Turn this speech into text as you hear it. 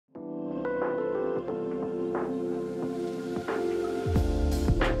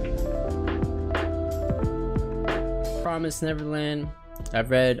Promised Neverland.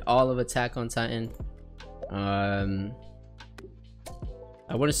 I've read all of Attack on Titan. I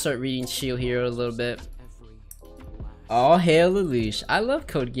want to start reading Shield Hero a little bit. All hail Lelouch. I love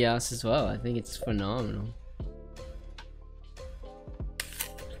Code Geass as well. I think it's phenomenal.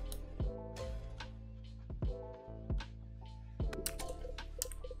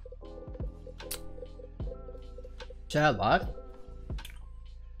 Chat lock.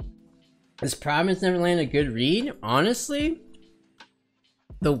 Is Promised Neverland a good read? Honestly,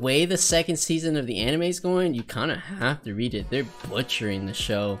 the way the second season of the anime is going, you kind of have to read it. They're butchering the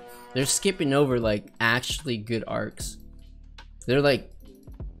show. They're skipping over like actually good arcs. They're like,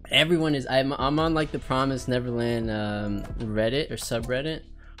 everyone is. I'm on like the Promised Neverland Reddit or subreddit,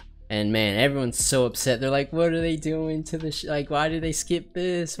 and man, everyone's so upset. They're like, what are they doing to the like? Why did they skip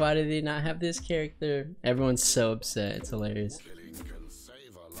this? Why did they not have this character? Everyone's so upset. It's hilarious.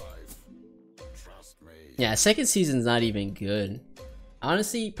 Yeah, second season's not even good.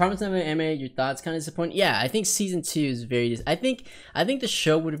 Honestly, Promised Neverland anime, your thoughts kind of disappointing. Yeah, I think season 2 is very. I think the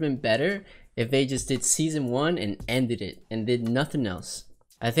show would have been better if they just did season 1 and ended it and did nothing else.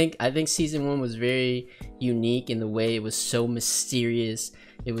 I think season 1 was very unique in the way it was so mysterious.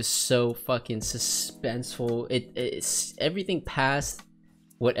 It was so fucking suspenseful. It's everything past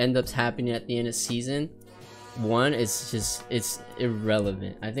what ends up happening at the end of season 1 is just, it's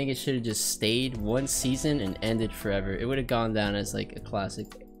irrelevant. I think it should have just stayed one season and ended forever. It would have gone down as like a classic.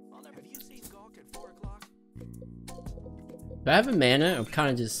 If I have a mana, I'm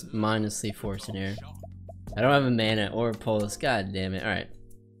kind of just mindlessly forcing air. I don't have a mana or a pulse. God damn it. Alright.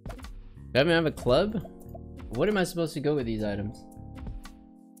 Do I even have a club? What am I supposed to go with these items?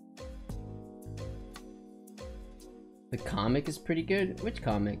 The comic is pretty good. Which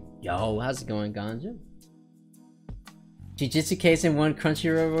comic? Yo, how's it going, Ganja? Jujutsu Kaisen won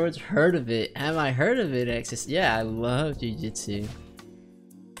Crunchyroll Awards. Heard of it? Have I heard of it, Exis? Yeah, I love Jujutsu.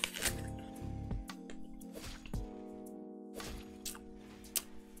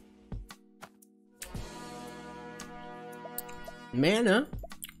 Mana,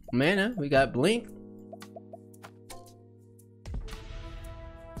 we got Blink.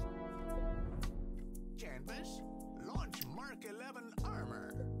 Canvas, launch Mark 11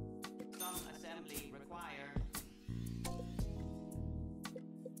 armor. Some assembly required.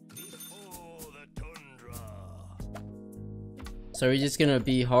 Before the tundra. So are we just gonna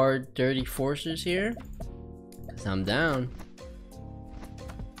be hard, dirty forcers here? Cause I'm down.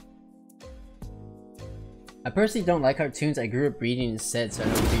 I personally don't like cartoons. I grew up reading instead, so I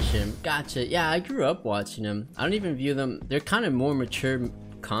don't appreciate them. Gotcha. Yeah, I grew up watching them. I don't even view them. They're kind of more mature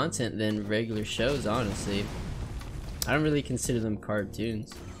content than regular shows, honestly. I don't really consider them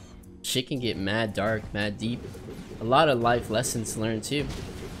cartoons. Shit can get mad dark, mad deep. A lot of life lessons to learn too.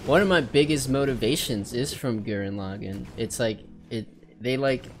 One of my biggest motivations is from Gurren Lagann. It's like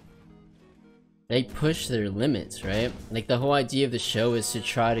they push their limits, right? Like the whole idea of the show is to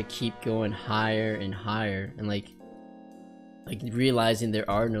try to keep going higher and higher, and like realizing there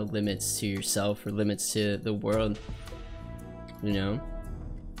are no limits to yourself or limits to the world, you know?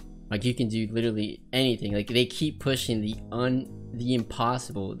 Like you can do literally anything. Like they keep pushing the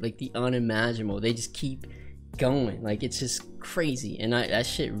impossible, like the unimaginable. They just keep going. Like it's just crazy, and that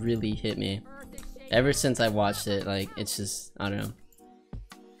shit really hit me. Ever since I watched it, like it's just, I don't know.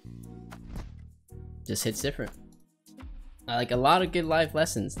 Just hits different. I like a lot of good life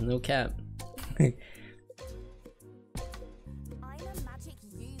lessons, no cap. I'm a magic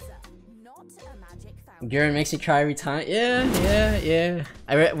user, not a magic fountain. Gurren makes you cry every time. Yeah.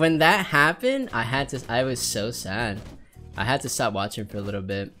 When that happened, I was so sad. I had to stop watching for a little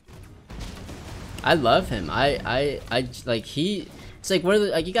bit. I love him. I like it's like one of the,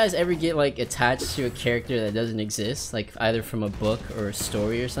 like, you guys ever get like attached to a character that doesn't exist, like either from a book or a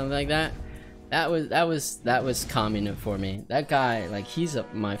story or something like that? That was calming for me. That guy, like, he's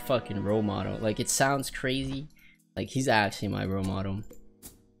my fucking role model. Like, it sounds crazy, like he's actually my role model.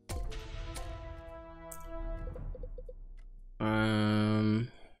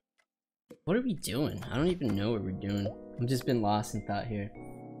 What are we doing? I don't even know what we're doing. I've just been lost in thought here.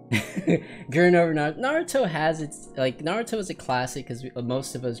 Gurren over Naruto has its, like, Naruto is a classic because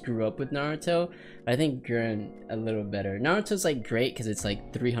most of us grew up with Naruto. I think Gurren a little better. Naruto's like great because it's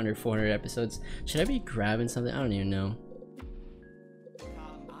like 300, 400 episodes. Should I be grabbing something? I don't even know.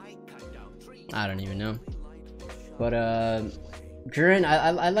 I don't even know. But Gurren,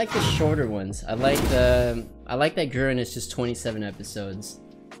 I like the shorter ones. I like that Gurren is just 27 episodes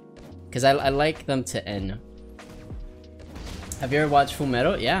because I like them to end. Have you ever watched Full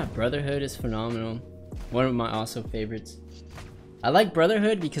Metal? Yeah, Brotherhood is phenomenal. One of my also favorites. I like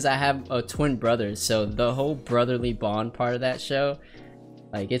Brotherhood because I have a twin brother, so the whole brotherly bond part of that show,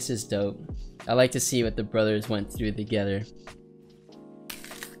 like, it's just dope. I like to see what the brothers went through together.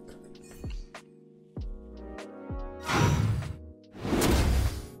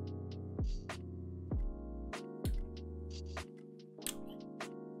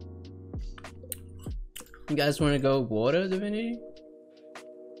 You guys want to go water divinity?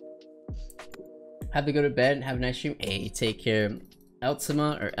 Have to go to bed and have a nice stream. Hey, take care.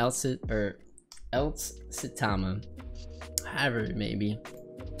 Eltsima or Eltsitama. However it may be.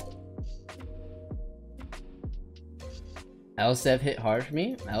 Elsev hit hard for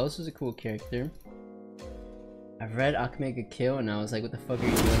me. Alice was a cool character. I've read Akamega Kill and I was like, what the fuck are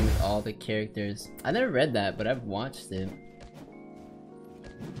you doing with all the characters? I never read that, but I've watched it.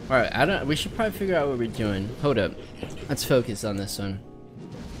 Alright, we should probably figure out what we're doing. Hold up. Let's focus on this one.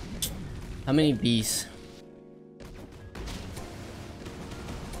 How many beasts?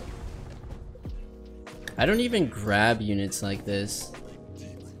 I don't even grab units like this.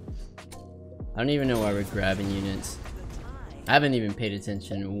 I don't even know why we're grabbing units. I haven't even paid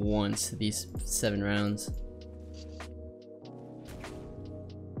attention once to these 7 rounds.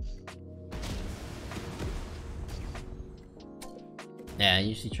 Yeah, I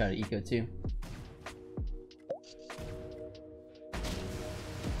usually try to eco too.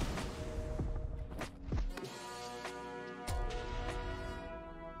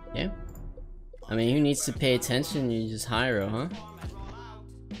 Yeah. I mean, who needs to pay attention? You just hire, huh?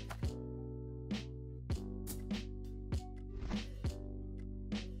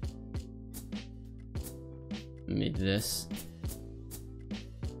 Maybe this.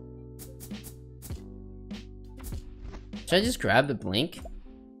 Should I just grab the blink?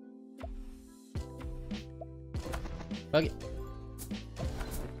 Fuck it.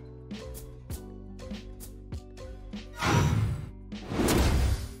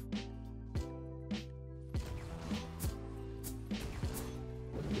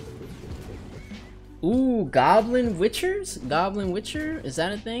 Ooh, Goblin Witchers? Goblin Witcher? Is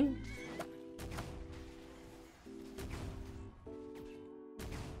that a thing?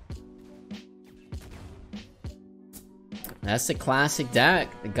 That's the classic deck,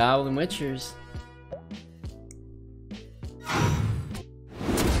 the Goblin Witchers.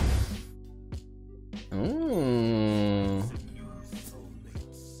 Ooh.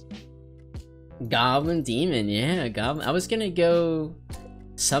 Goblin Demon, yeah, Goblin. I was gonna go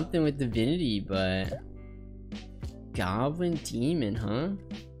something with Divinity, but Goblin Demon, huh?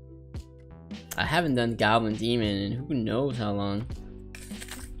 I haven't done Goblin Demon in who knows how long.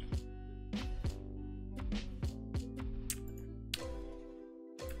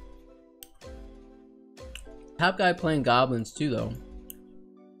 Top guy playing goblins too though.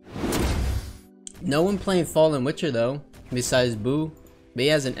 No one playing Fallen Witcher though, besides Boo. But he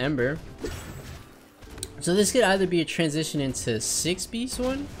has an Ember. So this could either be a transition into 6 beast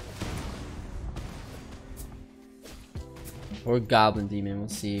one, or Goblin Demon, we'll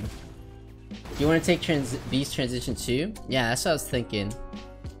see. You want to take beast transition 2? Yeah, that's what I was thinking.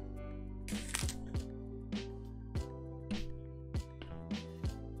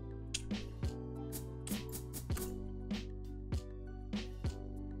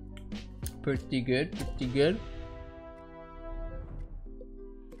 Pretty good, pretty good.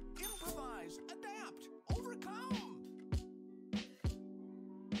 Improvise, adapt, overcome.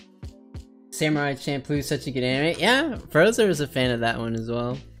 Samurai Champloo is such a good anime. Yeah, Frozer was a fan of that one as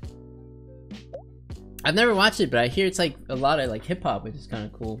well. I've never watched it, but I hear it's like a lot of like hip hop, which is kind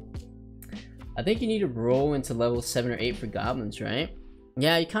of cool. I think you need to roll into level 7 or 8 for goblins, right?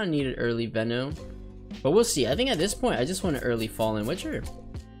 Yeah, you kind of need an early Venno, but we'll see. I think at this point, I just want an early Fallen Witcher.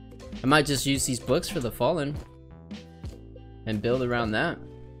 I might just use these books for the Fallen and build around that.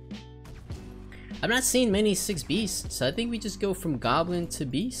 I've not seen many 6 beasts, so I think we just go from goblin to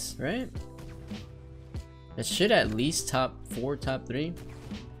beast, right? That should at least top 4, top 3.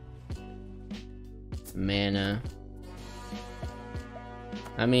 Mana.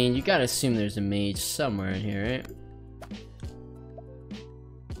 I mean, you gotta assume there's a mage somewhere in here, right?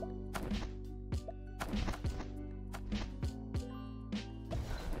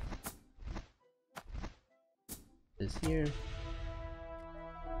 This here.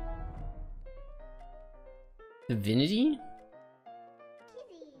 Divinity?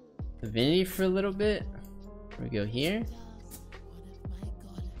 Divinity for a little bit. We go here.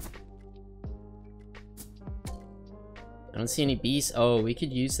 I don't see any beasts. Oh, we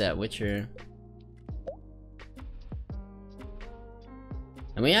could use that Witcher.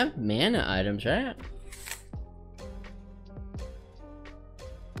 And we have mana items, right?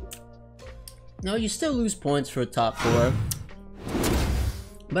 No, you still lose points for a top 4.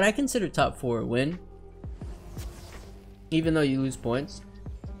 But I consider top 4 a win, even though you lose points.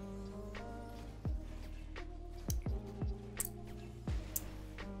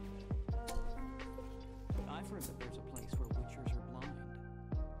 I've heard that there's a place where witchers are blind.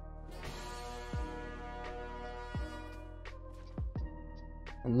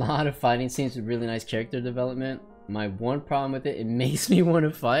 A lot of fighting scenes with really nice character development. My one problem with it, it makes me want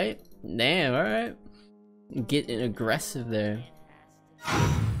to fight. Damn, alright. Getting aggressive there.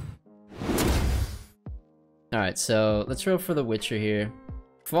 Alright, so let's roll for the Witcher here.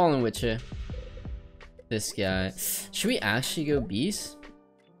 Fallen Witcher. This guy. Should we actually go Beast?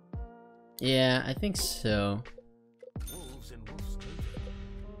 Yeah, I think so.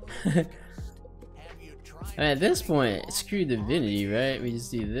 I mean, at this point, screw Divinity, right? We just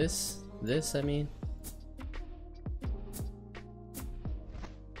do this. I mean.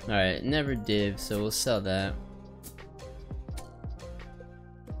 Alright, never div, so we'll sell that.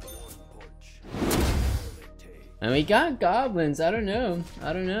 And we got goblins, I don't know.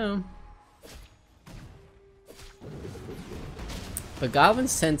 But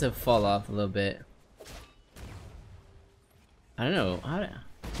goblins tend to fall off a little bit. I don't know,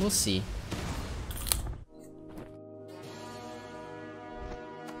 we'll see.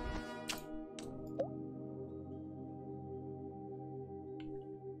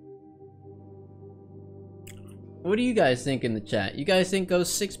 What do you guys think in the chat? You guys think go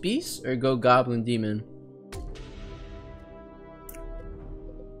 6 beasts or go goblin demon?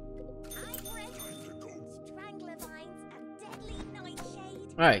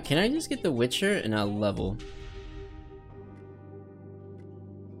 Alright, can I just get the Witcher and I'll level?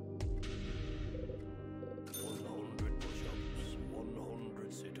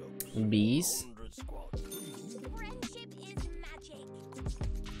 Bees.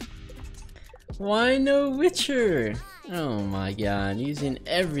 Why no Witcher? Oh my god, using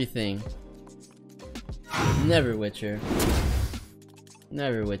everything. Never Witcher.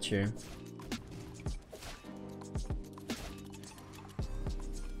 Never Witcher.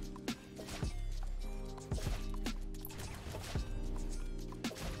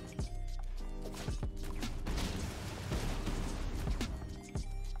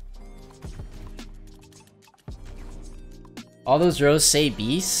 All those rows say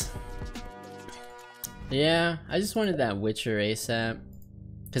beast? Yeah, I just wanted that Witcher ASAP.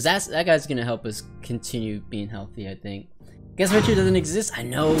 Cause that guy's gonna help us continue being healthy, I think. Guess Witcher doesn't exist? I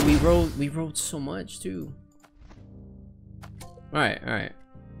know, we rolled so much too. Alright.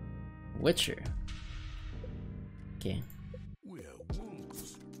 Witcher. Okay.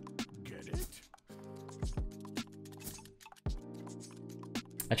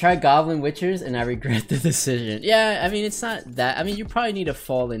 I tried Goblin Witchers and I regret the decision. Yeah, I mean, it's not that. I mean, you probably need a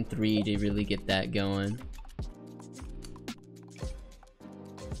Fallen 3 to really get that going.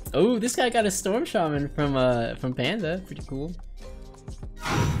 Oh, this guy got a Storm Shaman from Panda. Pretty cool.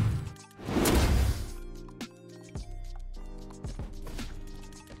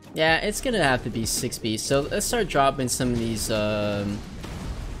 Yeah, it's gonna have to be 6 beasts. So let's start dropping some of these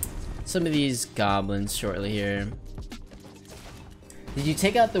goblins shortly here. Did you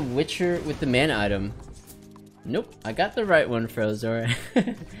take out the Witcher with the mana item? Nope, I got the right one, Frozor.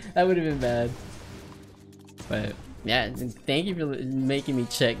 That would have been bad. But yeah, thank you for making me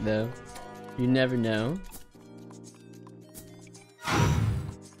check though. You never know.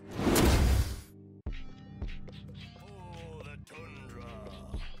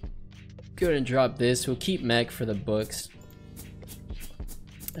 Go ahead and drop this. We'll keep mech for the books.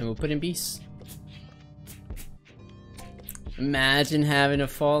 And we'll put in beasts. Imagine having a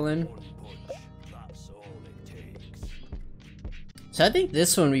Fallen. So I think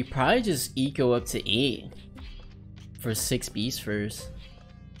this one we probably just eco up to 8 for 6 beasts first.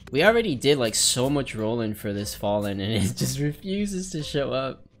 We already did like so much rolling for this Fallen and it just refuses to show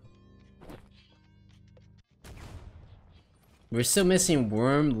up. We're still missing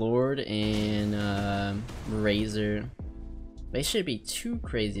Worm, Lord, and Razor. They should be too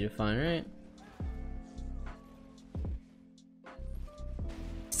crazy to find, right?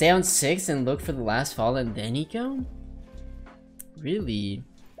 Stay on 6 and look for the last Fallen, then eco? Really?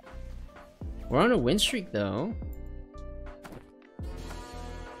 We're on a win streak though.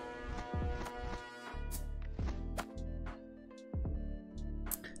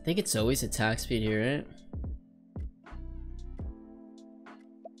 I think it's always attack speed here, right?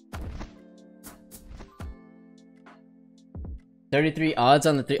 $33 odds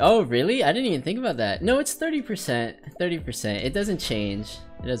on the 3. Oh, really? I didn't even think about that. No, it's 30%. 30%. It doesn't change.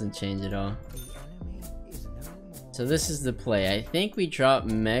 It doesn't change at all. So this is the play. I think we drop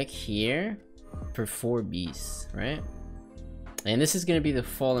mech here for 4 beasts, right? And this is gonna be the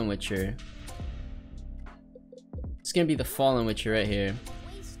Fallen Witcher. It's gonna be the Fallen Witcher right here.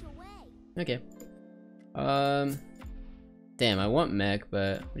 Okay. Damn, I want mech,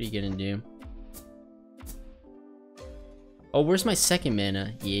 but what are you gonna do? Oh, where's my second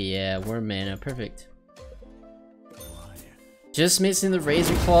mana? Yeah, worm mana, perfect. Just missing the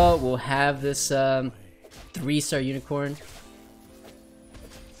Razor Claw. We'll have this 3-star unicorn.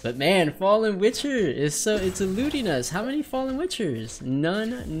 But man, Fallen Witcher is it's eluding us. How many Fallen Witchers?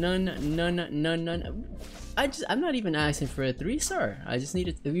 None. I'm not even asking for a 3-star. I just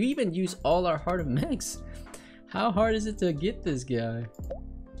needed to. We even use all our Heart of Mechs. How hard is it to get this guy?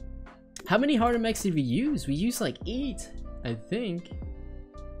 How many Heart of Mechs did we use? We used like 8, I think.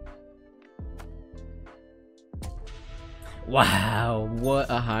 Wow, what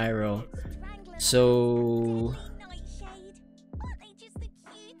a high roll. So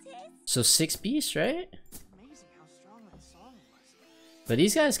 6 beasts, right? But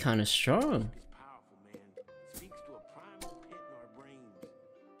these guys kind of strong.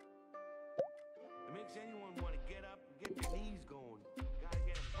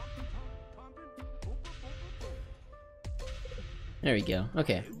 There we go.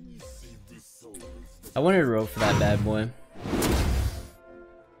 Okay. I wanted to roll for that bad boy.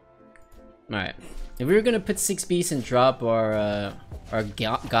 Alright. If we were gonna put 6 beasts and drop our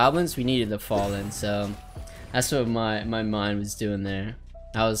goblins, we needed the Fallen, so that's what my mind was doing there.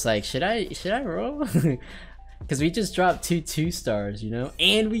 I was like, should I roll? Because we just dropped 2 2-stars, you know?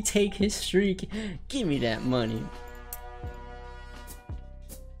 And we take his streak. Give me that money.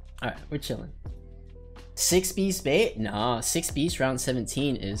 Alright, we're chilling. 6 beast bait? Nah, 6 beast round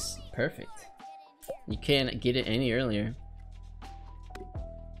 17 is perfect. You can't get it any earlier.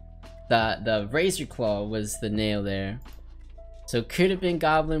 The Razor Claw was the nail there. So it could have been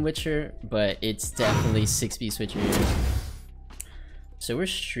Goblin Witcher, but it's definitely 6 beast Witcher here. So we're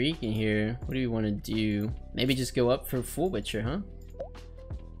streaking here. What do we want to do? Maybe just go up for full Witcher, huh?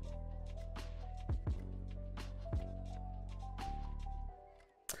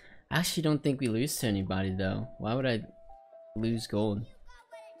 I actually don't think we lose to anybody though. Why would I lose gold?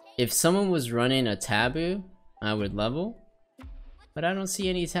 If someone was running a taboo, I would level. But I don't see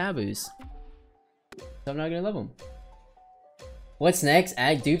any taboos. So I'm not gonna level them. What's next?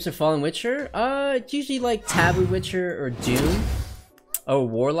 Ag dupes or Fallen Witcher? It's usually like Taboo Witcher or Doom. Or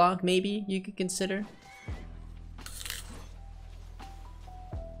Warlock maybe you could consider.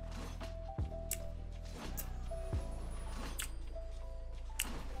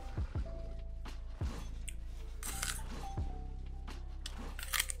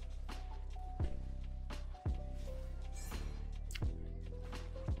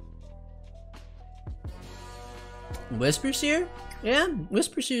 Whisper Seer? Yeah,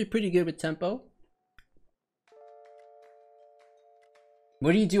 Whisper Seer is pretty good with tempo.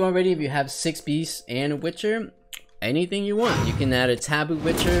 What do you do already if you have 6 beasts and a Witcher? Anything you want. You can add a Taboo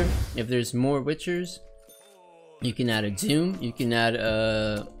Witcher if there's more Witchers. You can add a Doom. You can add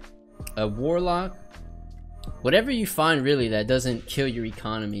a Warlock. Whatever you find really that doesn't kill your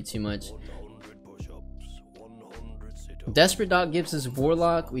economy too much. Desperate Dog gives us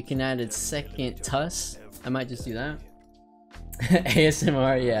Warlock. We can add a second Tuss. I might just do that.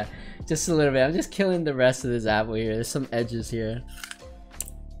 ASMR, yeah. Just a little bit. I'm just killing the rest of this apple here. There's some edges here.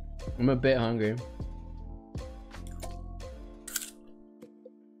 I'm a bit hungry.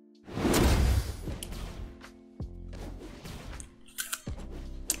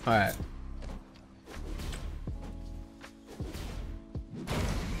 Alright.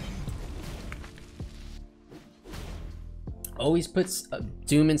 Always puts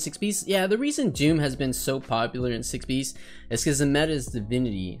Doom in 6 beasts. Yeah, the reason Doom has been so popular in 6 beasts is because the meta is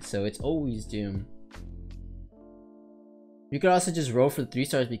Divinity, so it's always Doom. You could also just roll for the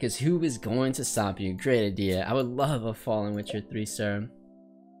 3-stars because who is going to stop you? Great idea. I would love a Fallen Witcher 3-star.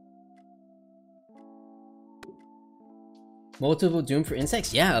 Multiple Doom for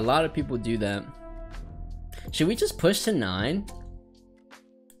insects? Yeah, a lot of people do that. Should we just push to 9?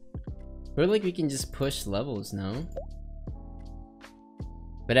 I feel like we can just push levels, no?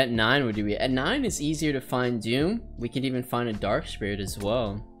 But at 9, what do we? At 9, it's easier to find Doom. We could even find a Dark Spirit as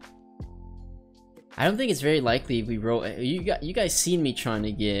well. I don't think it's very likely if we roll. You guys seen me trying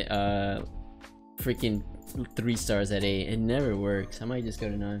to get freaking 3-stars at 8. It never works. I might just go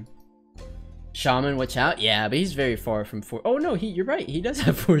to 9. Shaman, watch out. Yeah, but he's very far from 4. Oh no, you're right. He does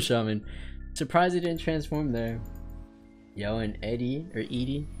have 4 Shaman. Surprised he didn't transform there. Yo, and Eddie or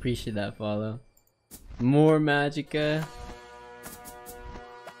Edie, appreciate that follow. More Magicka.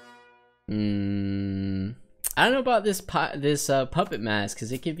 I don't know about this puppet mask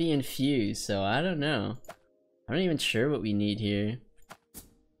because it could be infused, so I don't know. I'm not even sure what we need here.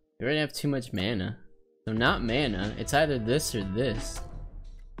 We already have too much mana. So not mana, it's either this or this.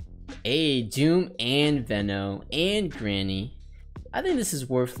 Hey, Doom and Veno and Granny. I think this is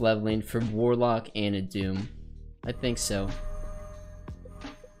worth leveling for Warlock and a Doom. I think so.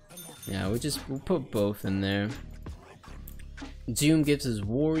 Yeah, we'll put both in there. Doom gives us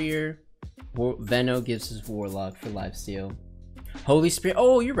Warrior. Veno gives us Warlock for lifesteal. Holy Spirit.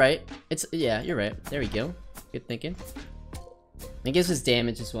 Oh, you're right. Yeah, you're right. There we go. Good thinking. It gives us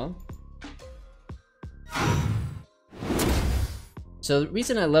damage as well. So the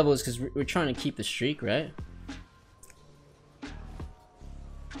reason I level is because we're trying to keep the streak, right?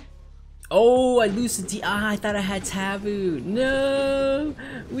 Oh, I lose the I thought I had Taboo. No,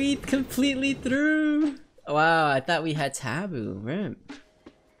 we completely threw. Wow, I thought we had Taboo. Right.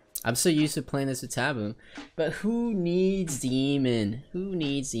 I'm so used to playing this with Taboo. But who needs Demon? Who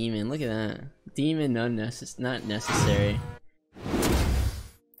needs Demon? Look at that. Demon not necessary.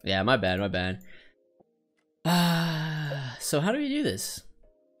 Yeah, my bad. So how do we do this?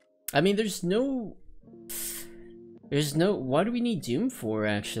 I mean, there's no, what do we need Doom for,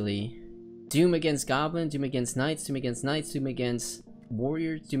 actually? Doom against Goblin, Doom against Knights, Doom against Knights, Doom against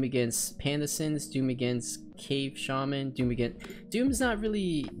Warriors, Doom against Pandasins, Doom against Cave Shaman, Doom's not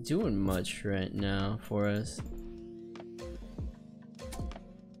really doing much right now for us.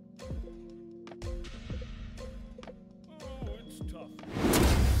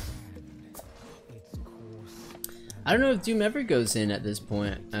 I don't know if Doom ever goes in at this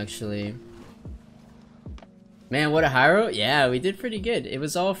point, actually. Man, what a high road! Yeah, we did pretty good. It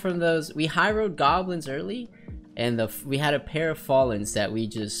was all from those. We high road goblins early, and we had a pair of Fallens that we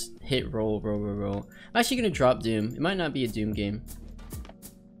just hit roll. I'm actually gonna drop Doom. It might not be a Doom game,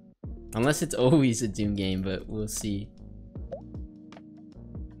 unless it's always a Doom game, but we'll see.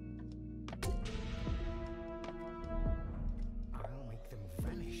 I'll make them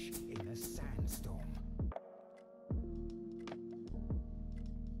vanish in a sandstorm.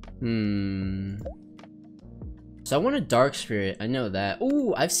 So I want a Dark Spirit, I know that.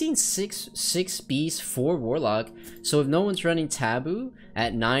 Ooh, I've seen 6 beasts, 4 Warlock. So if no one's running Taboo,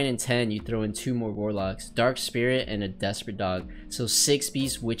 at 9 and 10 you throw in 2 more Warlocks. Dark Spirit and a Desperate Dog. So 6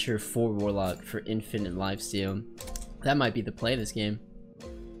 beasts, Witcher, 4 Warlock for infinite lifesteal. That might be the play this game,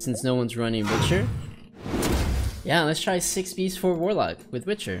 since no one's running Witcher. Yeah, let's try 6 beasts, 4 Warlock with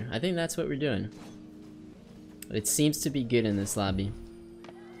Witcher. I think that's what we're doing. It seems to be good in this lobby.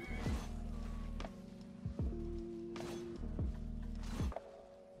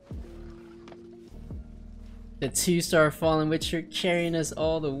 The 2-star Fallen Witcher carrying us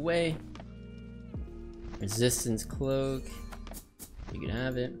all the way. Resistance Cloak. You can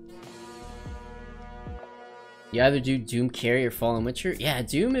have it. You either do Doom carry or Fallen Witcher. Yeah,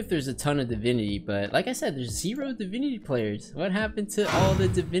 Doom if there's a ton of Divinity, but like I said, there's 0 Divinity players. What happened to all the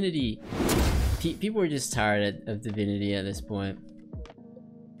Divinity? People are just tired of Divinity at this point.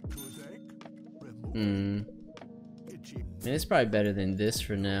 I mean, it's probably better than this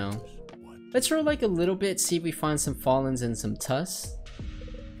for now. Let's roll like a little bit, see if we find some Fallens and some Tusks.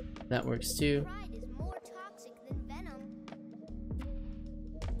 That works too. Pride is more toxic than venom.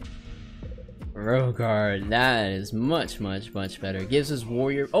 Rogard, that is much better. Gives us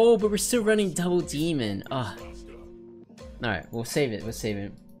Warrior. Oh, but we're still running double Demon. Ah. Alright, we'll save it.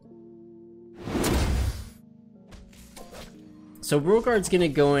 So Rogard's gonna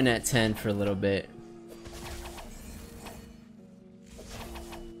go in at 10 for a little bit.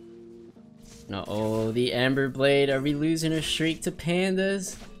 Uh-oh, the Ember Blade. Are we losing our streak to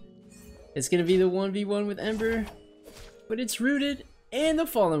Pandas? It's gonna be the 1v1 with Ember. But it's rooted, and the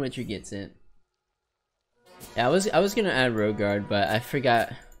Fallen Witcher gets it. Yeah, I was gonna add Rogard, but I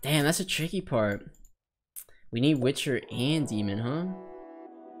forgot. Damn, that's a tricky part. We need Witcher and Demon, huh?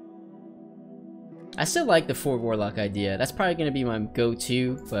 I still like the 4 Warlock idea. That's probably gonna be my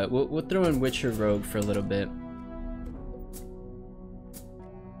go-to, but we'll throw in Witcher Rogue for a little bit.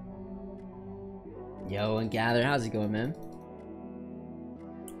 Yo, and Gather, how's it going, man?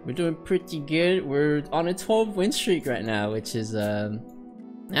 We're doing pretty good. We're on a 12 win streak right now, which is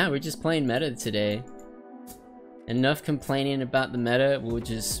yeah, we're just playing meta today. Enough complaining about the meta, we'll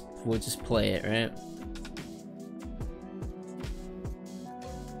just play it, right?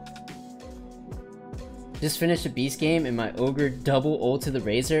 Just finished a beast game and my ogre double ult to the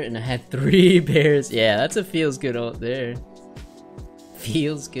razor and I had 3 bears. Yeah, that's a feels good ult there.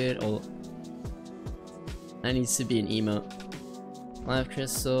 Feels good ult. That needs to be an emote. Live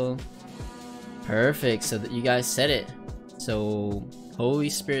crystal. Perfect, so that you guys said it. So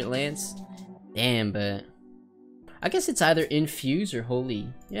Holy Spirit Lance. Damn, but I guess it's either infuse or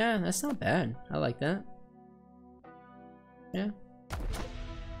holy. Yeah, that's not bad. I like that. Yeah.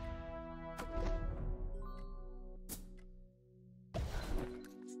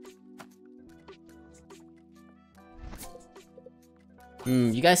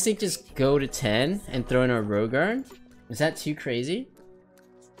 You guys think just go to 10 and throw in our Rogard? Is that too crazy?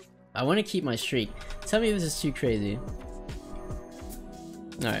 I want to keep my streak. Tell me if this is too crazy.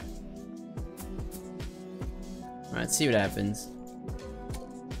 Alright. Alright, let's see what happens.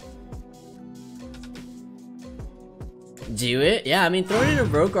 Do it? Yeah, I mean, throwing in a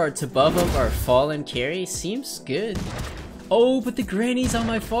Rogard to buff up our Fallen carry seems good. Oh, but the granny's on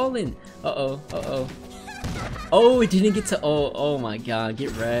my Fallen! Uh-oh, uh-oh. Oh, it didn't get to... Oh my god,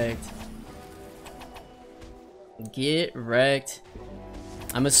 get wrecked. Get wrecked.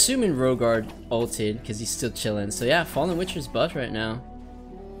 I'm assuming Rogard ulted because he's still chilling. So yeah, Fallen Witcher's buffed right now.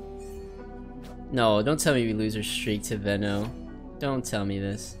 No, don't tell me we lose our streak to Venno. Don't tell me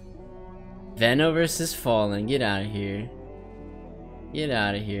this. Venno versus Fallen. Get out of here. Get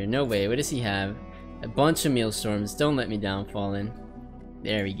out of here. No way. What does he have? A bunch of Mealstorms. Don't let me down, Fallen.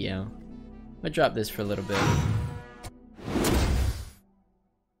 There we go. I'm gonna drop this for a little bit.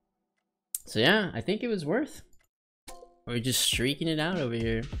 So yeah, I think it was worth. We're just streaking it out over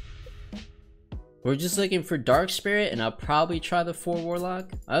here. We're just looking for Dark Spirit, and I'll probably try the 4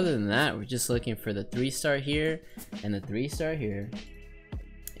 Warlock. Other than that, we're just looking for the 3-star here and the 3-star here.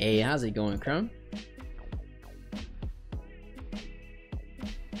 Hey, how's it going, Crumb?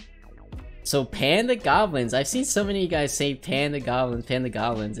 So pan the goblins. I've seen so many of you guys say pan the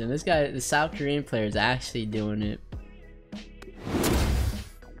goblins, and this guy, the South Korean player, is actually doing it.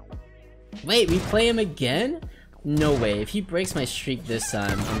 Wait, we play him again? No way. If he breaks my streak this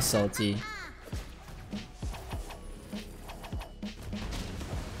time, I'm salty.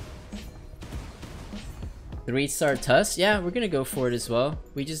 Three-star Tusk? Yeah, we're gonna go for it as well.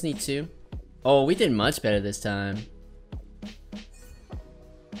 We just need 2. Oh, we did much better this time.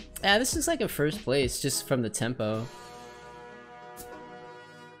 Yeah, this is like a first place just from the tempo.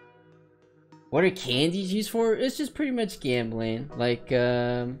 What are candies used for? It's just pretty much gambling. Like,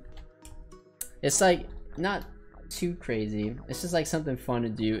 it's like not too crazy. It's just like something fun to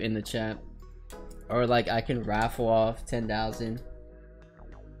do in the chat. Or like I can raffle off 10,000.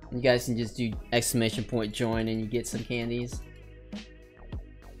 You guys can just do exclamation point join and you get some candies.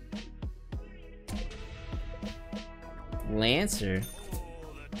 Lancer.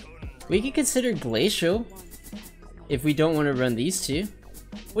 We could consider Glacial if we don't want to run these two.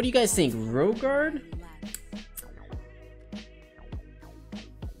 What do you guys think? Rogard?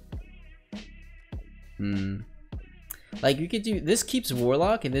 Like we could do this, keeps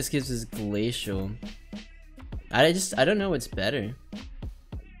Warlock and this gives us Glacial. I don't know what's better.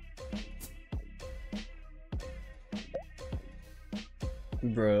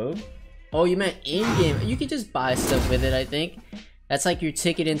 Bro. Oh, you meant in-game. You could just buy stuff with it, I think. That's like your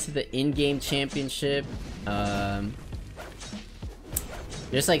ticket into the in-game championship. There's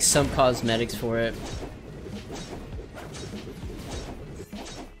like some cosmetics for it.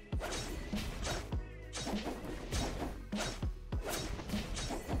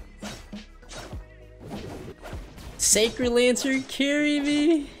 Sacred Lancer, carry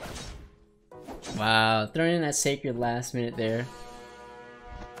me! Wow, throwing in that Sacred last minute there.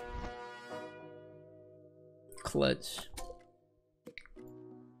 Clutch.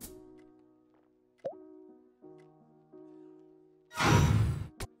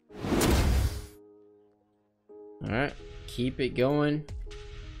 Alright, keep it going.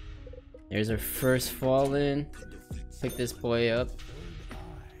 There's our first Fallen. Pick this boy up.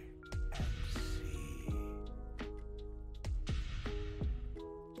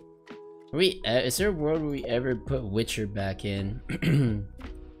 Is there a world where we ever put Witcher back in? I'm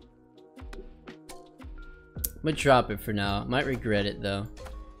gonna drop it for now. Might regret it though.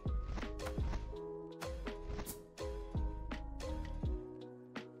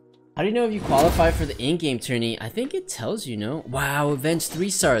 How do you know if you qualify for the in-game tourney? I think it tells you, no? Wow, Avenge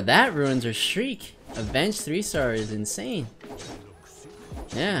 3-star. That ruins our streak. Avenge 3-star is insane.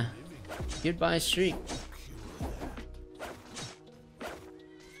 Yeah. Goodbye streak.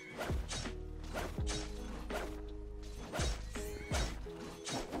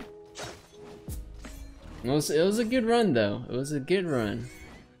 It was a good run though. It was a good run.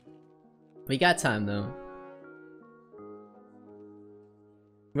 We got time though.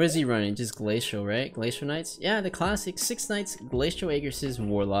 What is he running? Just Glacial, right? Glacial Knights? Yeah, the classic 6 Knights, Glacial Aegis'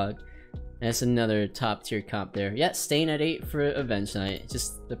 Warlock. That's another top tier comp there. Yeah, staying at 8 for Avenge Knight.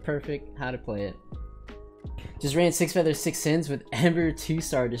 Just the perfect how to play it. Just ran 6 Feathers, 6 Sins with Ember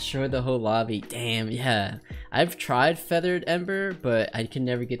 2-star, destroyed the whole lobby. Damn, yeah. I've tried Feathered Ember, but I can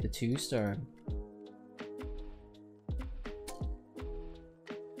never get the 2-star.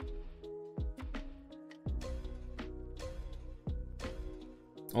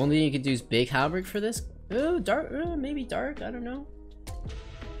 Only thing you could do is big halberd for this. Oh, dark, maybe dark, I don't know.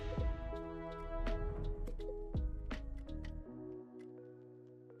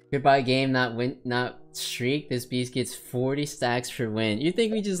 Goodbye game, not streak. This beast gets 40 stacks for win. You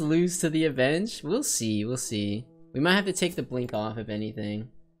think we just lose to the avenge? We'll see, we'll see. We might have to take the blink off if anything.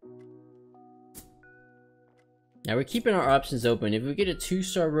 Now we're keeping our options open. If we get a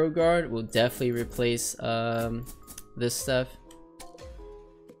 2-star road guard, we'll definitely replace this stuff.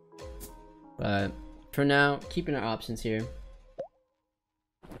 But for now, keeping our options here.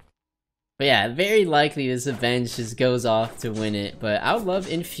 But yeah, very likely this avenge just goes off to win it. But I would love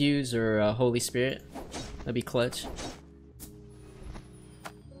infuse or holy spirit. That'd be clutch.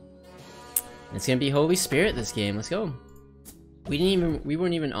 It's gonna be holy spirit this game. Let's go. We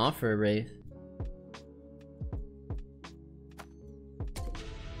weren't even off for a wraith.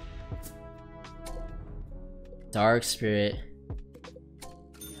 Dark spirit.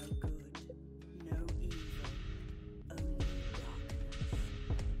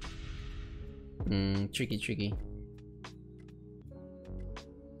 Tricky.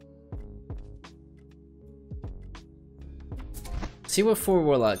 See what 4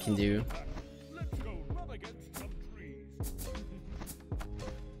 warlock can do.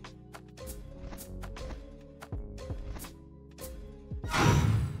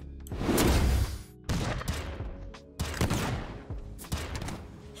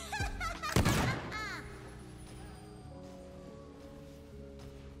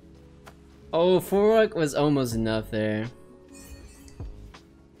 Oh, 4 warlock was almost enough there.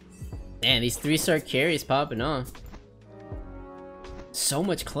 Man, these 3-star carries popping off. So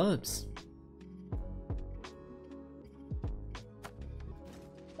much clubs.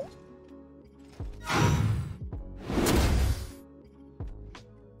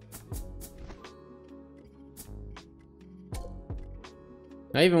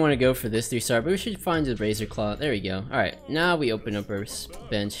 I even want to go for this 3-star, but we should find the razor claw. There we go. Alright, now we open up our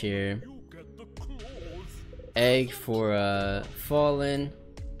bench here. Egg for fallen.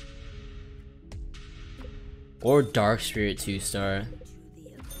 Or dark spirit 2-star.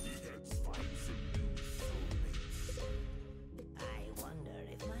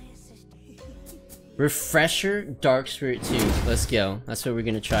 Refresher dark spirit 2. Let's go. That's what we're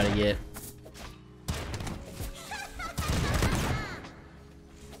gonna try to get.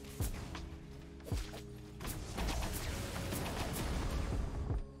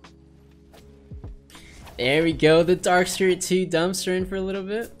 There we go, the Dark Spirit 2 dumpster in for a little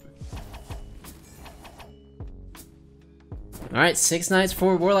bit. Alright, 6 knights,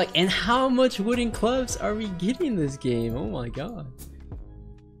 4 warlock, and how much wooden clubs are we getting this game? Oh my god.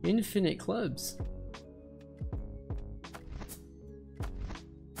 Infinite clubs.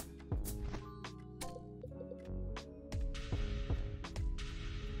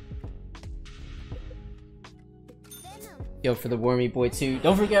 Yo, for the Wormy Boy too.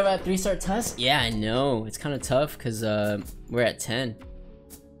 Don't forget about 3-star Tusk. Yeah, I know. It's kind of tough because we're at 10.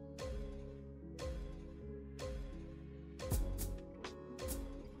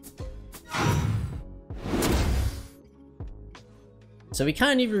 So we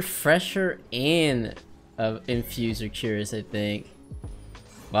kind of need Refresher and Infuse or Curious, I think.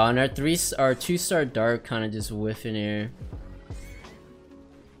 Wow, and our 2-star Dark kind of just whiffing here.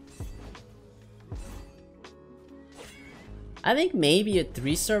 I think maybe a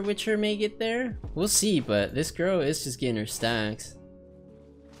 3-star Witcher may get there. We'll see, but this girl is just getting her stacks.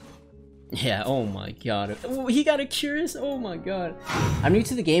 Yeah, oh my god. Oh, he got a Curious? Oh my god. I'm new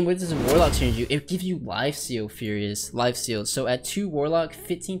to the game. What does a Warlock change you? It gives you Lifesteal, Furious. Lifesteal. So at 2 Warlock,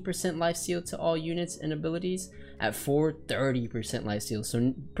 15% Lifesteal to all units and abilities. At 4, 30% Lifesteal.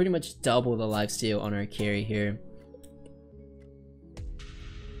 So pretty much double the Lifesteal on our carry here.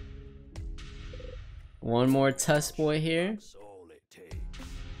 One more Tusk Boy here.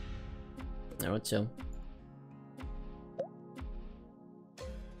 Now we'll chill.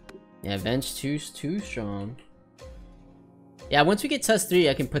 Yeah, Avenge 2's too strong. Yeah, once we get Tusk 3,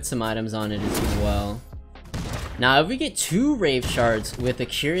 I can put some items on it as well. Now, if we get 2 Rave Shards with a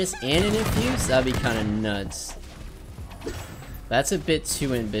Curious and an Infuse, that'd be kind of nuts. That's a bit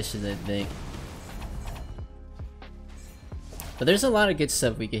too ambitious, I think. But there's a lot of good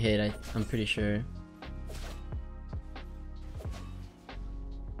stuff we could hit, I'm pretty sure.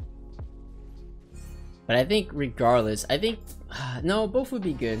 But I think regardless, no, both would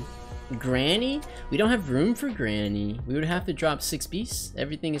be good. Granny? We don't have room for Granny. We would have to drop 6 beasts.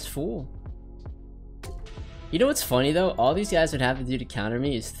 Everything is full. You know what's funny though? All these guys would have to do to counter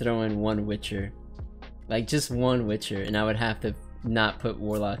me is throw in 1 Witcher. Like just 1 Witcher, and I would have to not put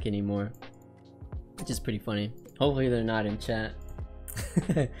Warlock anymore. Which is pretty funny. Hopefully they're not in chat.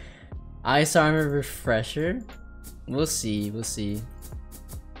 Ice armor refresher. We'll see. We'll see.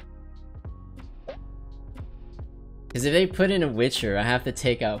 Because if they put in a Witcher, I have to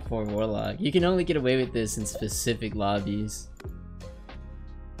take out 4 Warlock. You can only get away with this in specific lobbies.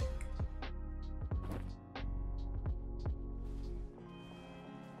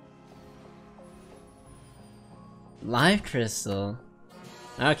 Live Crystal.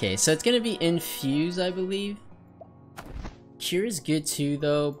 Okay, so it's gonna be Infuse, I believe. Cure is good too,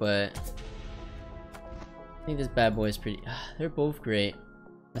 though, but I think this bad boy is pretty. They're both great.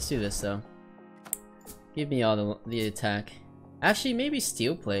 Let's do this though. Give me all the attack. Actually, maybe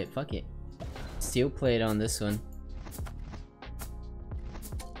Steel Plate. Fuck it. Steel Plate on this one.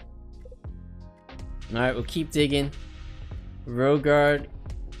 Alright, we'll keep digging. Rogard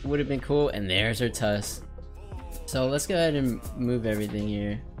would have been cool, and there's her Tusk. So let's go ahead and move everything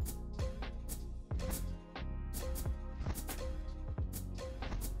here.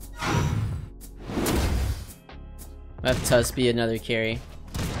 I'll have Tusk be another carry.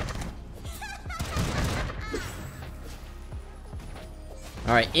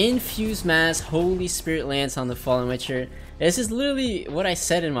 Alright, Infuse Mass, Holy Spirit Lance on the Fallen Witcher. This is literally what I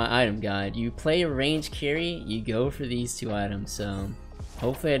said in my item guide. You play a range carry, you go for these 2 items, so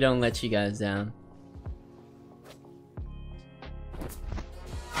hopefully I don't let you guys down.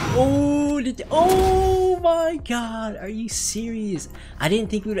 Oh my god, are you serious? I didn't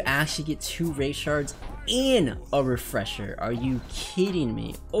think we would actually get 2 Wraith Shards and a refresher. Are you kidding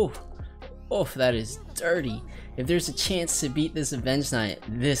me? Oh, that is dirty. If there's a chance to beat this Avenge Knight,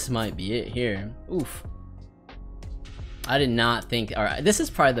 this might be it here. Oof. I did not think. Alright, this is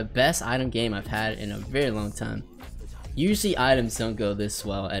probably the best item game I've had in a very long time. Usually items don't go this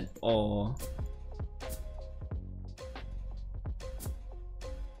well at all.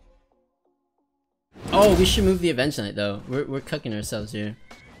 Oh, we should move the Avenge Knight though. We're cooking ourselves here.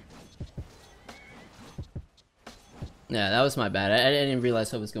 Yeah, that was my bad. I didn't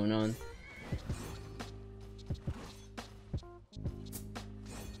realize what was going on.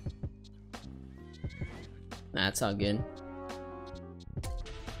 That's all good.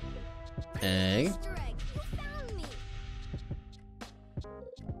 Egg.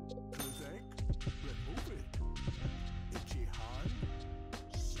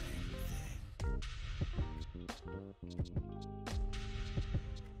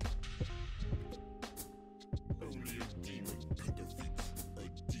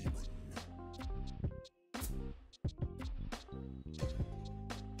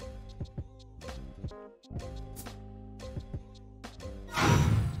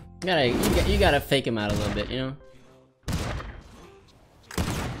 You gotta fake him out a little bit, you know?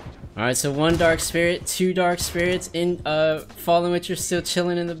 Alright, so 1 Dark Spirit, 2 Dark Spirits, in Fallen Witcher still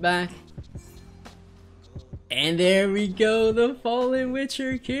chilling in the back. And there we go, the Fallen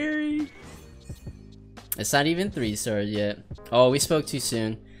Witcher carry! It's not even 3 stars yet. Oh, we spoke too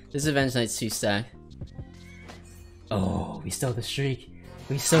soon. This Avenge Knight's 2 stack. Oh, we stole the streak.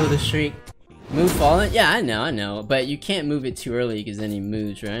 We stole the streak. Move Fallen? Yeah, I know. But you can't move it too early because then he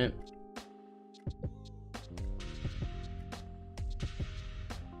moves, right?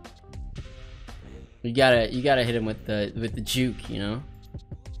 You gotta hit him with the juke, you know?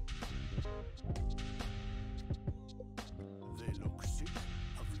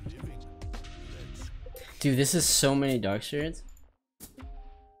 Dude, this is so many Dark Spirits.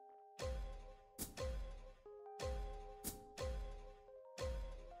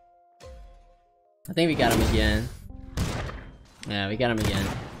 I think we got him again. Yeah, we got him again.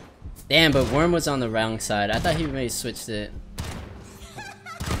 Damn, but Worm was on the wrong side. I thought he maybe switched it.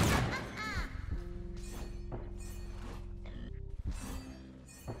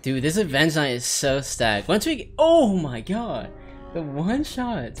 Dude, this Avenge Knight is so stacked. Once we get— oh my god! The one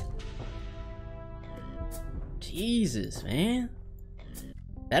shot! Jesus, man.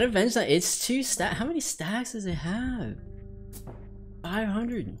 That Avenge Knight, it's 2 stack. How many stacks does it have?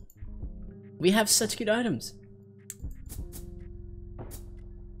 500. We have such good items.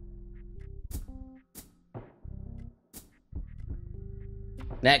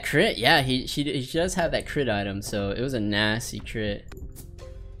 That crit, yeah, he does have that crit item, so it was a nasty crit.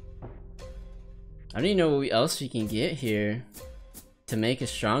 I don't even know what else we can get here to make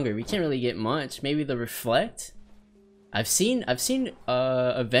us stronger. We can't really get much. Maybe the Reflect. I've seen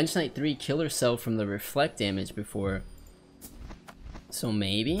Avenge Knight 3 kill herself from the Reflect damage before, so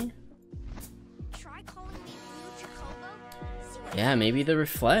maybe. Yeah, maybe the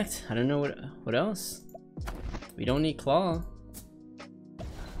Reflect. I don't know what else. We don't need Claw.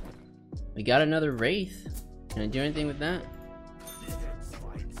 We got another Wraith. Can I do anything with that?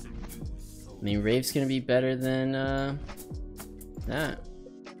 I mean, Wraith's gonna be better than That.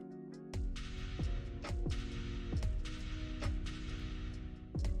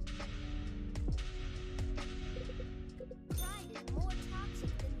 Pride is more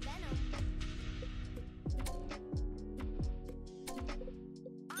toxic than venom.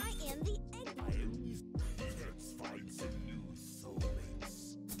 I am the egg. Let's find some new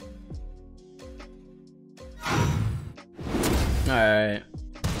soulmates. Alright.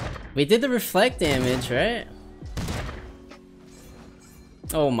 We did the reflect damage, right?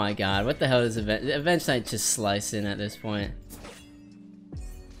 Oh my god, what the hell is Avenge? Avenge Knight just slicing at this point.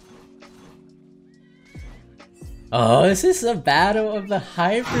 Oh, this is a battle of the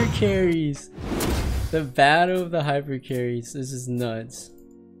hyper carries. The battle of the hyper carries. This is nuts.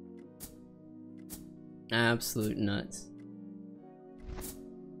 Absolute nuts.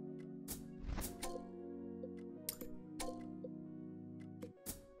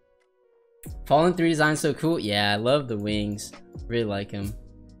 Fallen 3 design so cool. Yeah, I love the wings. Really like him.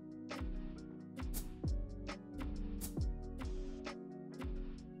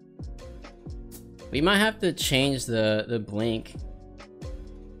 We might have to change the blink.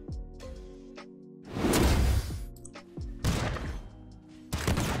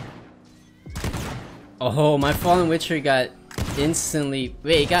 Oh, my Fallen Witcher got instantly...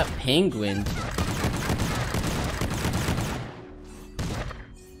 Wait, it got penguin.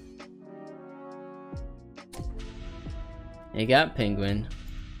 It got penguin.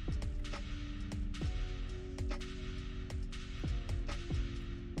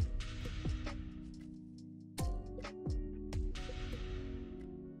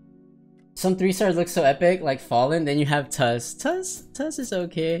 Some 3 stars look so epic, like Fallen. Then you have Tuss. Tuss is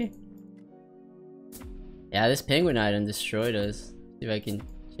okay. Yeah, this penguin item destroyed us. See if I can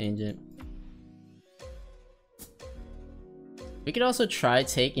change it. We could also try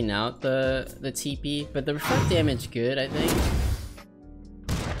taking out the TP, but the reflect damage good, I think.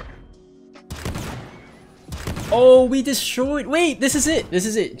 Oh, we destroyed. Wait, this is it. This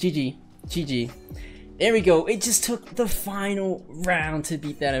is it. GG. GG. There we go. It just took the final round to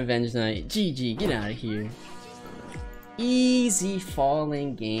beat that Avenge Knight. GG. Get out of here. Easy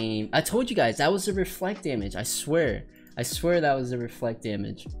falling game. I told you guys that was the reflect damage. I swear. I swear that was the reflect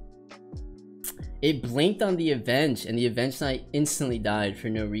damage. It blinked on the Avenge and the Avenge Knight instantly died for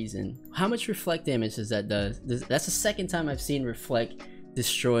no reason. How much reflect damage does that do? That's the second time I've seen reflect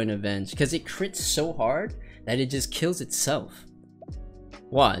destroy an Avenge because it crits so hard that it just kills itself.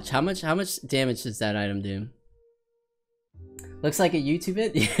 Watch, how much damage does that item do? Looks like a YouTube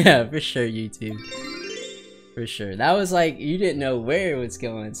hit? Yeah, for sure YouTube. For sure. That was like, you didn't know where it was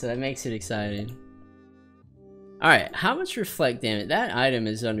going, so that makes it exciting. Alright, how much reflect damage? That item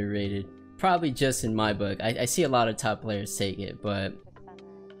is underrated. Probably just in my book. I see a lot of top players take it, but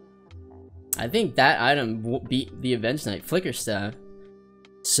I think that item will beat the Avenge Knight Flicker Staff.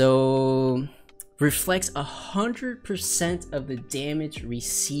 So reflects 100% of the damage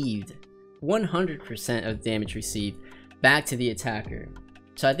received. 100% of damage received back to the attacker.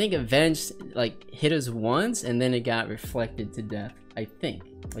 So I think Avenge like hit us once and then it got reflected to death. I think.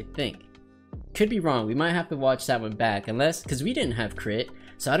 Could be wrong. We might have to watch that one back, unless because we didn't have crit.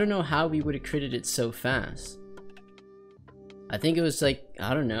 So I don't know how we would have critted it so fast. I think it was like,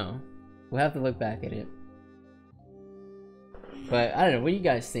 I don't know. We'll have to look back at it. But I don't know, what do you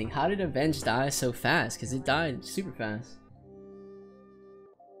guys think? How did Avenge die so fast? Because it died super fast.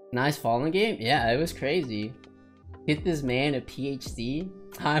 Nice Fallen game? Yeah, it was crazy. Get this man a PhD?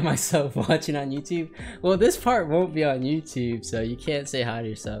 Hi myself watching on YouTube. Well, this part won't be on YouTube, so you can't say hi to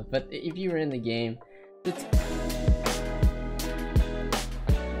yourself. But if you were in the game, it's